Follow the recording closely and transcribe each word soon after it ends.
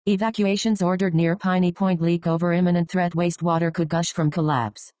Evacuations ordered near Piney Point leak over imminent threat wastewater could gush from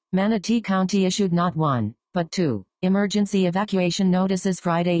collapse. Manatee County issued not one, but two emergency evacuation notices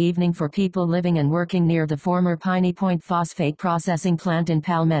Friday evening for people living and working near the former Piney Point phosphate processing plant in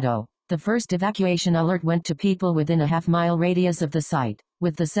Palmetto. The first evacuation alert went to people within a half-mile radius of the site,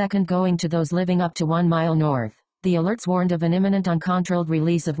 with the second going to those living up to 1 mile north. The alerts warned of an imminent uncontrolled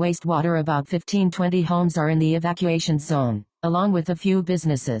release of wastewater. About 15-20 homes are in the evacuation zone, along with a few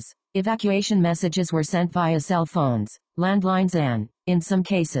businesses. Evacuation messages were sent via cell phones, landlines and, in some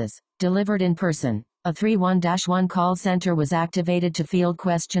cases, delivered in person. A 31-1 call center was activated to field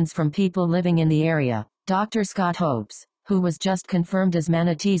questions from people living in the area. Dr. Scott Hopes, who was just confirmed as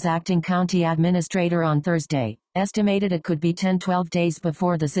Manatee's acting county administrator on Thursday, estimated it could be 10-12 days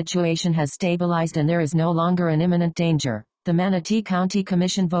before the situation has stabilized and there is no longer an imminent danger. The Manatee County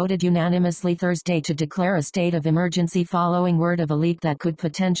Commission voted unanimously Thursday to declare a state of emergency following word of a leak that could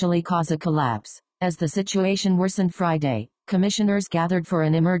potentially cause a collapse. As the situation worsened Friday, commissioners gathered for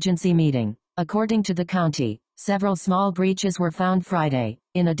an emergency meeting. According to the county, several small breaches were found Friday,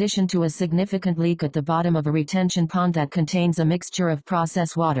 in addition to a significant leak at the bottom of a retention pond that contains a mixture of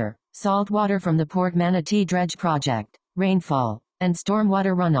processed water, salt water from the Port Manatee Dredge Project, rainfall, and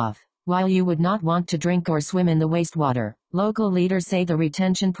stormwater runoff. While you would not want to drink or swim in the wastewater, local leaders say the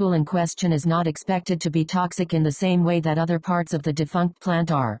retention pool in question is not expected to be toxic in the same way that other parts of the defunct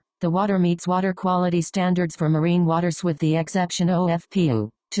plant are. The water meets water quality standards for marine waters with the exception OFPU,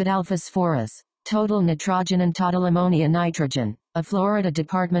 phosphorus, total nitrogen and total ammonia nitrogen. A Florida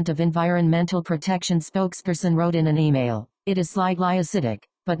Department of Environmental Protection spokesperson wrote in an email, "It is slightly acidic,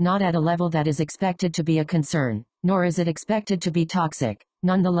 but not at a level that is expected to be a concern, nor is it expected to be toxic."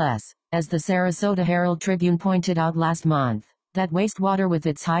 Nonetheless, as the Sarasota Herald Tribune pointed out last month, that wastewater with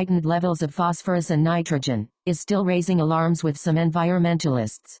its heightened levels of phosphorus and nitrogen is still raising alarms with some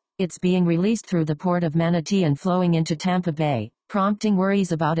environmentalists. It's being released through the port of Manatee and flowing into Tampa Bay, prompting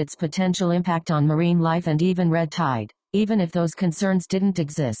worries about its potential impact on marine life and even red tide. Even if those concerns didn't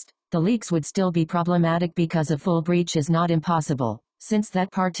exist, the leaks would still be problematic because a full breach is not impossible, since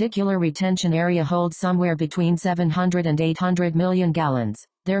that particular retention area holds somewhere between 700 and 800 million gallons.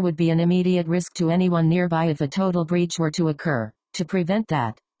 There would be an immediate risk to anyone nearby if a total breach were to occur. To prevent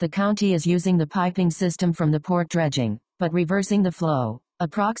that, the county is using the piping system from the port dredging, but reversing the flow.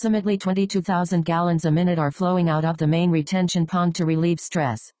 Approximately 22,000 gallons a minute are flowing out of the main retention pond to relieve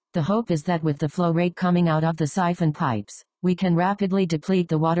stress. The hope is that with the flow rate coming out of the siphon pipes, we can rapidly deplete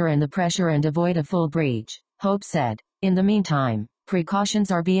the water and the pressure and avoid a full breach, Hope said. In the meantime,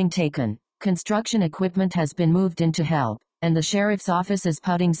 precautions are being taken. Construction equipment has been moved in to help, and the sheriff's office is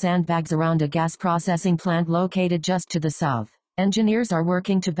putting sandbags around a gas processing plant located just to the south. Engineers are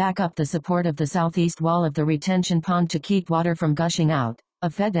working to back up the support of the southeast wall of the retention pond to keep water from gushing out. A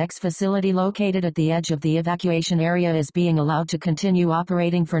FedEx facility located at the edge of the evacuation area is being allowed to continue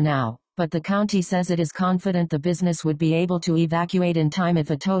operating for now, but the county says it is confident the business would be able to evacuate in time if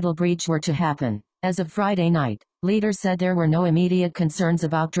a total breach were to happen. As of Friday night, leaders said there were no immediate concerns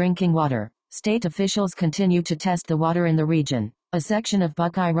about drinking water. State officials continue to test the water in the region. A section of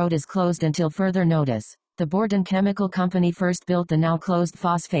Buckeye Road is closed until further notice. The Borden Chemical Company first built the now closed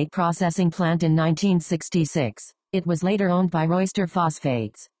phosphate processing plant in 1966. It was later owned by Royster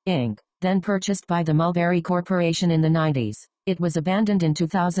Phosphates, Inc., then purchased by the Mulberry Corporation in the 90s. It was abandoned in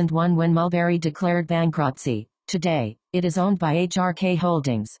 2001 when Mulberry declared bankruptcy. Today, it is owned by HRK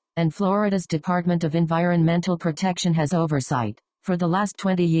Holdings, and Florida's Department of Environmental Protection has oversight. For the last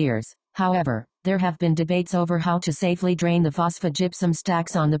 20 years, however, there have been debates over how to safely drain the phosphogypsum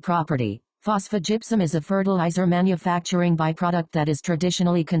stacks on the property. Phosphogypsum is a fertilizer manufacturing byproduct that is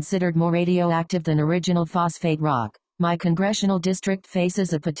traditionally considered more radioactive than original phosphate rock. My congressional district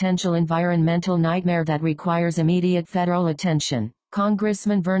faces a potential environmental nightmare that requires immediate federal attention,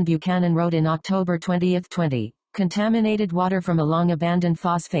 Congressman Vern Buchanan wrote in October 2020. Contaminated water from a long-abandoned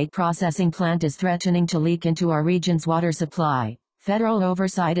phosphate processing plant is threatening to leak into our region's water supply. Federal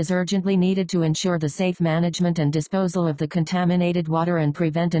oversight is urgently needed to ensure the safe management and disposal of the contaminated water and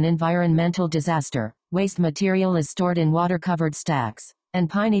prevent an environmental disaster. Waste material is stored in water-covered stacks, and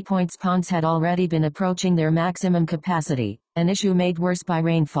Piney Point's ponds had already been approaching their maximum capacity, an issue made worse by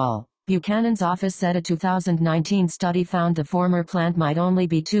rainfall. Buchanan's office said a 2019 study found the former plant might only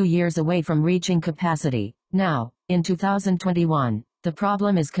be 2 years away from reaching capacity. Now, in 2021, the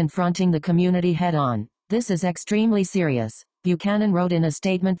problem is confronting the community head-on. This is extremely serious, Buchanan wrote in a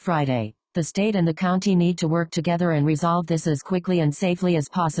statement Friday. The state and the county need to work together and resolve this as quickly and safely as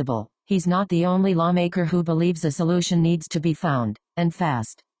possible. He's not the only lawmaker who believes a solution needs to be found, and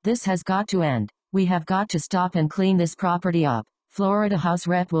fast. This has got to end. We have got to stop and clean this property up. Florida House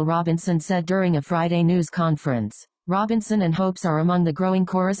Rep. Will Robinson said during a Friday news conference. Robinson and Hopes are among the growing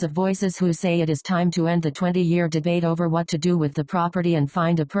chorus of voices who say it is time to end the 20-year debate over what to do with the property and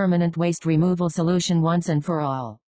find a permanent waste removal solution once and for all.